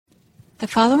The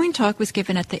following talk was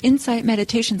given at the Insight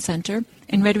Meditation Center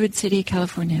in Redwood City,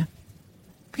 California.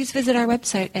 Please visit our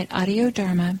website at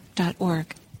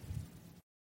audiodharma.org.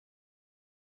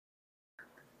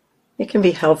 It can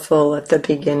be helpful at the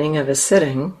beginning of a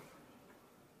sitting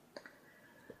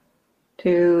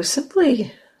to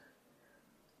simply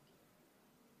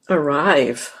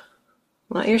arrive.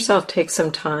 Let yourself take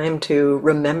some time to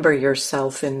remember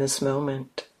yourself in this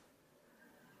moment.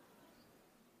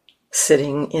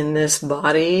 Sitting in this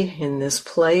body, in this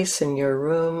place, in your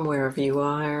room, wherever you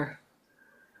are,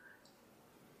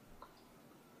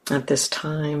 at this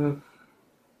time.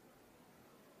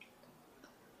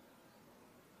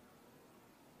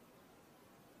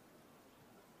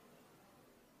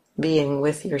 Being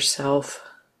with yourself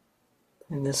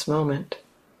in this moment.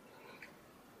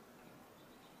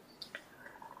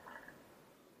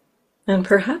 And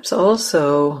perhaps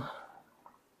also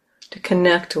to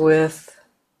connect with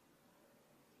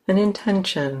an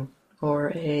intention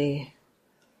or a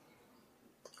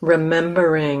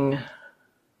remembering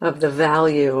of the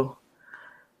value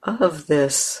of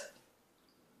this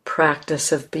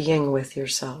practice of being with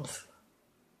yourself,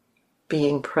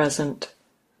 being present.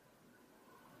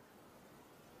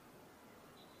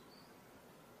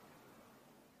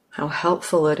 How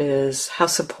helpful it is, how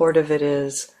supportive it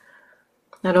is,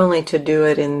 not only to do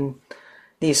it in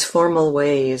these formal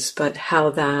ways, but how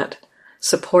that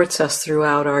supports us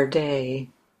throughout our day.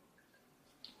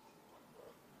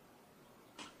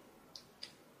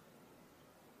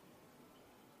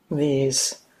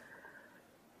 These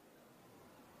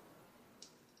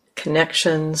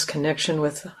connection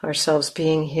with ourselves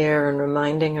being here and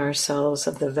reminding ourselves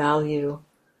of the value.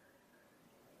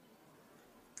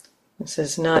 This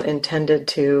is not intended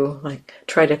to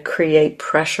try to create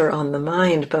pressure on the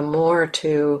mind, but more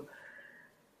to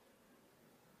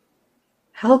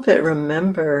help it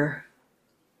remember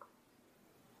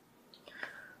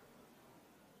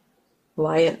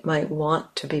why it might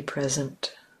want to be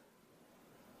present.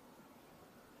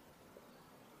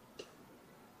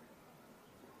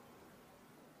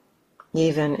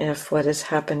 Even if what is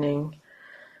happening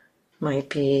might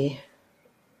be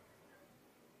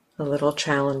a little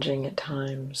challenging at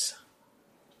times.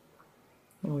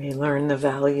 We learn the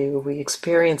value, we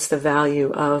experience the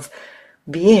value of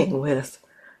being with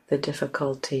the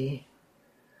difficulty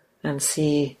and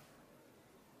see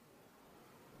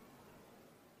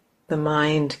the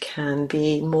mind can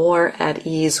be more at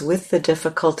ease with the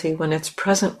difficulty when it's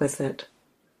present with it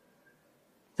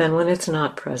than when it's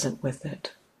not present with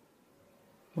it,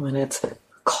 when it's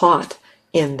caught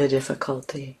in the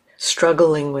difficulty,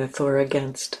 struggling with or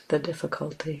against the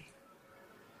difficulty.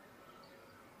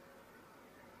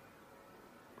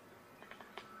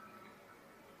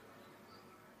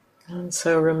 And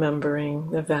so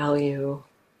remembering the value.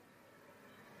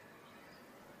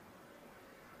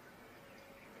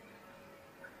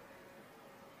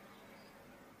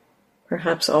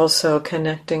 Perhaps also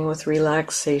connecting with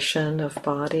relaxation of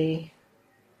body.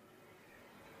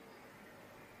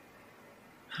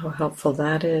 How helpful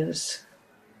that is.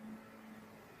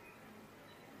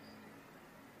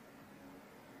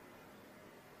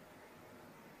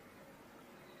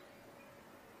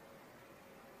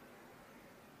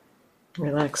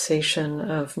 Relaxation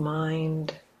of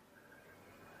mind.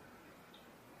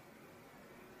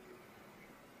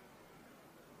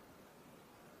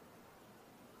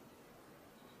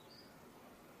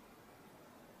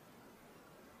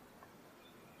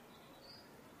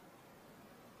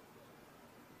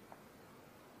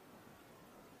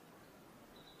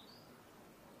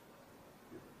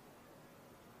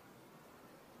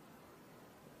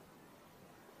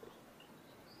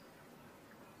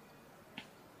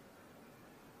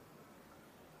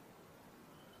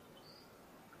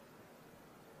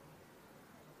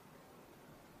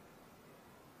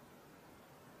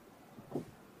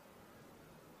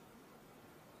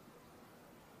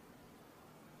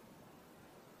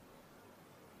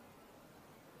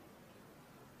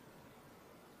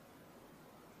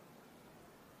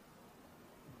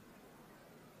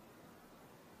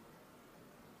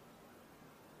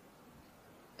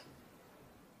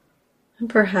 And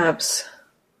perhaps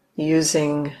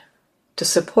using to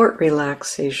support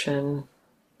relaxation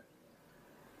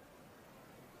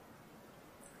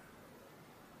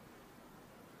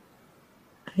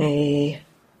a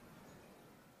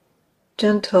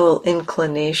gentle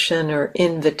inclination or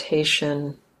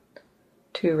invitation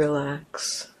to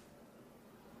relax.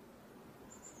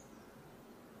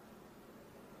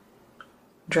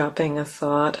 Dropping a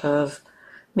thought of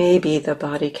maybe the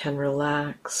body can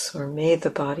relax, or may the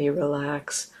body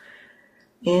relax,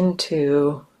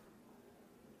 into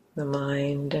the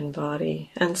mind and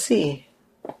body, and see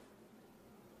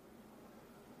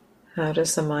How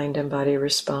does the mind and body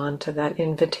respond to that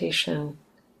invitation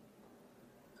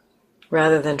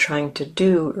rather than trying to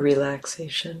do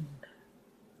relaxation?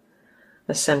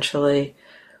 Essentially,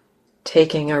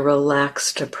 taking a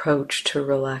relaxed approach to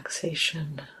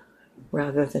relaxation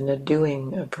rather than a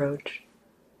doing approach.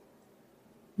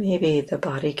 Maybe the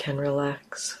body can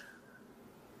relax.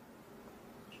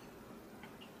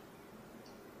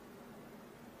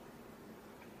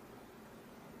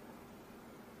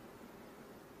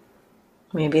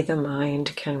 Maybe the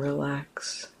mind can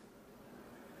relax.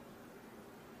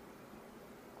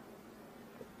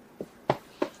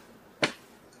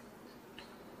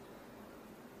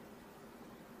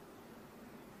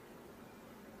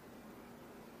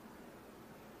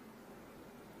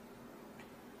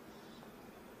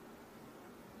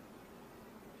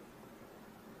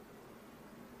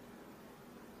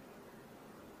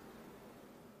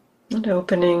 And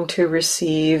opening to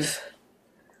receive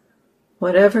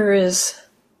whatever is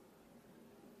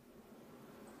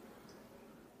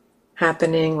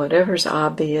happening, whatever's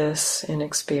obvious in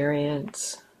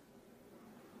experience.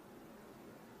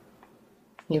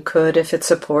 You could, if it's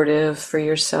supportive for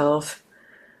yourself,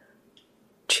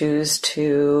 choose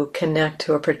to connect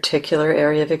to a particular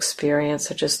area of experience,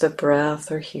 such as the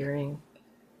breath or hearing,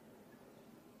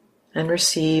 and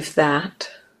receive that.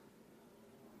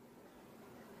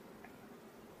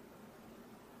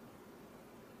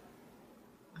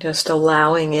 Just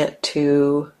allowing it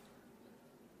to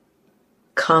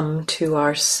come to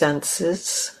our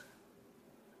senses,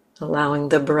 allowing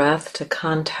the breath to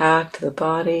contact the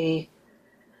body,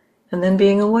 and then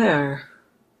being aware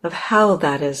of how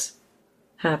that is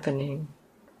happening.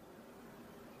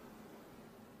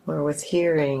 Or with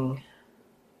hearing,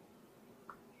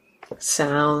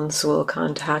 sounds will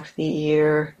contact the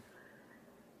ear,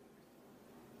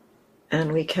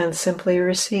 and we can simply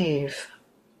receive.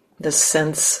 The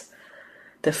sense,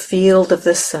 the field of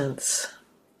the sense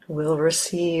will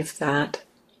receive that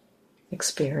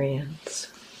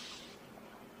experience.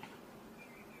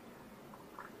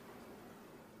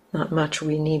 Not much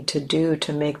we need to do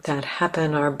to make that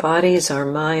happen. Our bodies, our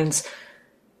minds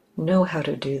know how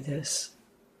to do this,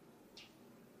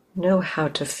 know how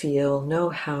to feel,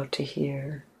 know how to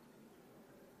hear.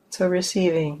 So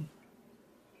receiving.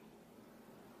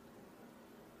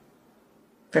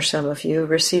 For some of you,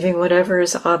 receiving whatever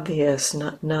is obvious,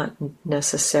 not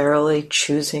necessarily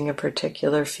choosing a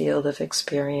particular field of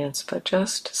experience, but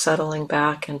just settling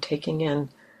back and taking in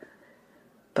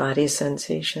body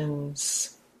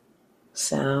sensations,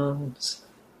 sounds.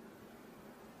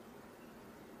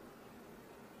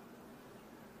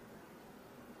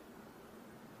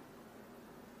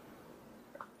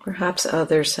 Perhaps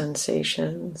other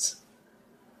sensations.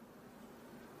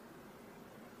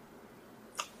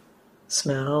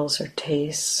 Smells or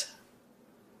tastes.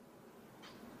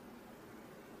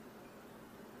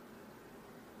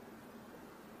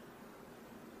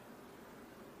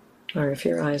 Or if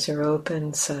your eyes are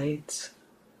open, sights.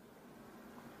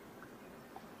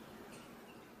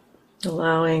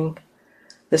 Allowing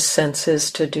the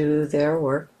senses to do their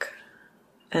work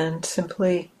and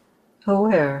simply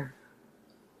aware.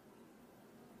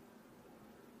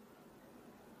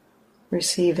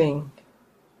 Receiving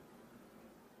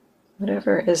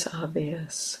whatever is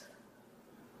obvious.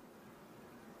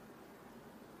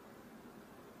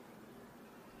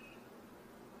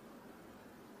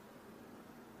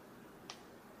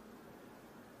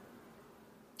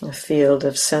 The field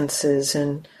of senses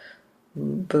in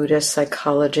Buddhist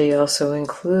psychology also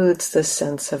includes the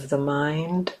sense of the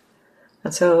mind.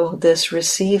 And so this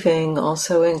receiving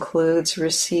also includes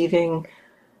receiving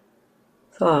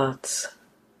thoughts,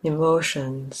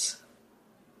 emotions.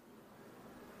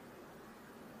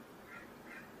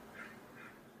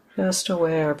 Just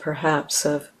aware, perhaps,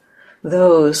 of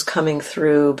those coming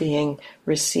through, being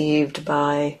received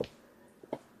by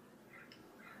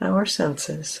our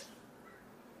senses.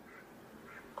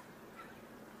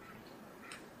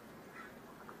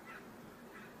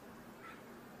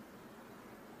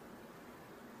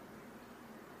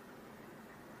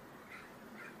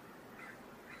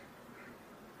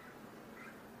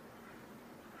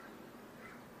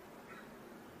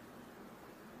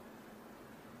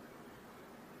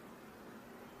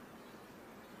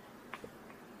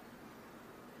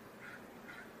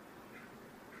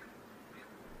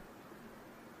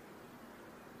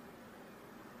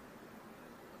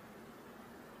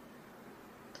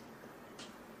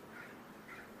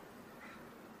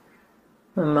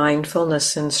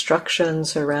 Mindfulness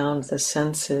instructions around the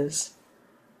senses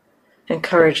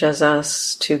encourages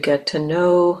us to get to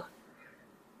know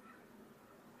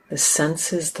the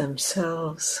senses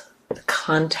themselves, the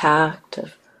contact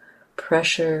of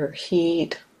pressure or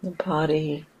heat in the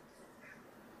body,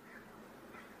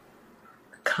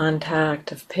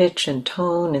 contact of pitch and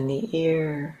tone in the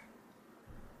ear,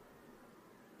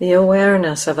 the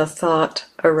awareness of a thought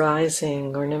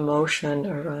arising or an emotion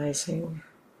arising.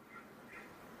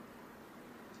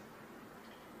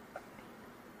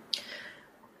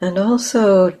 And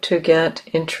also to get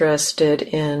interested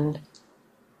in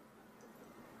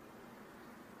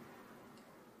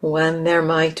when there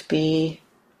might be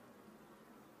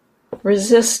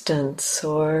resistance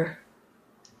or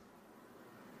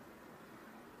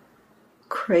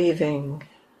craving,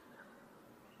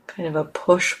 kind of a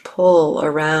push-pull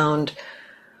around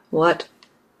what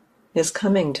is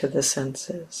coming to the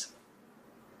senses.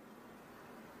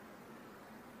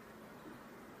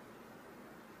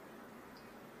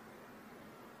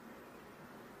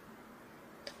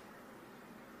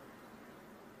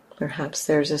 Perhaps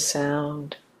there's a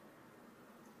sound,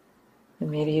 and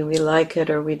maybe we like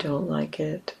it or we don't like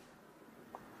it.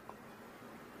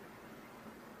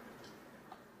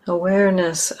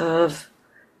 Awareness of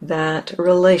that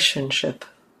relationship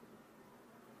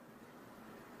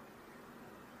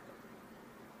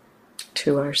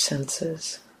to our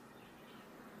senses.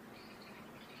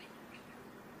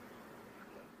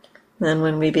 Then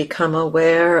when we become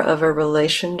aware of a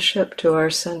relationship to our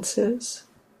senses,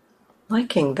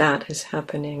 liking that is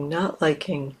happening, not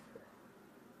liking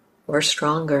or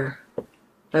stronger,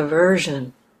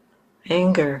 aversion,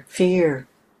 anger, fear,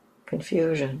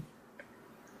 confusion.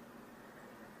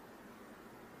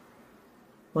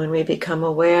 When we become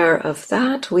aware of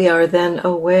that, we are then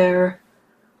aware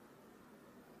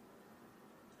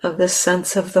of the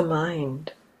sense of the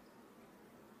mind.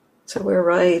 So we're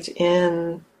right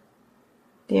in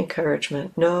the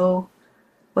encouragement. Know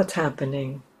what's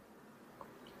happening.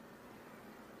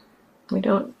 We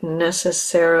don't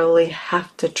necessarily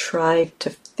have to try to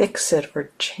fix it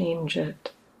or change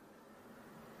it.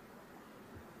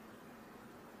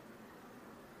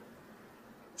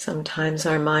 Sometimes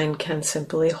our mind can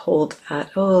simply hold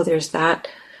that, oh, there's that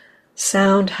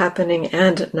sound happening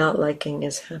and not liking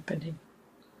is happening.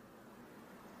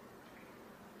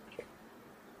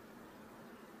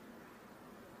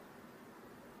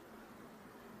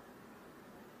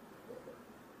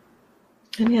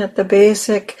 And yet the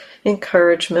basic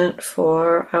encouragement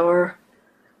for our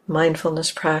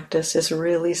mindfulness practice is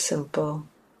really simple.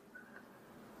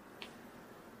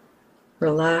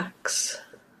 Relax.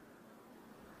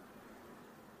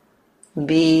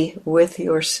 Be with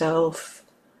yourself.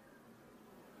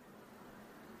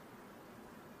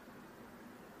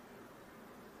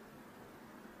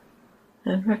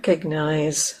 And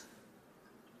recognize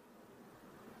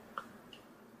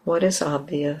what is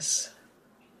obvious.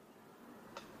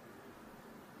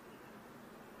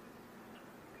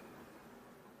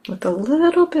 With a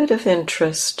little bit of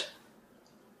interest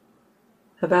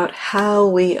about how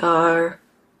we are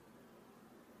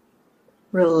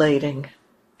relating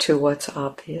to what's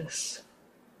obvious.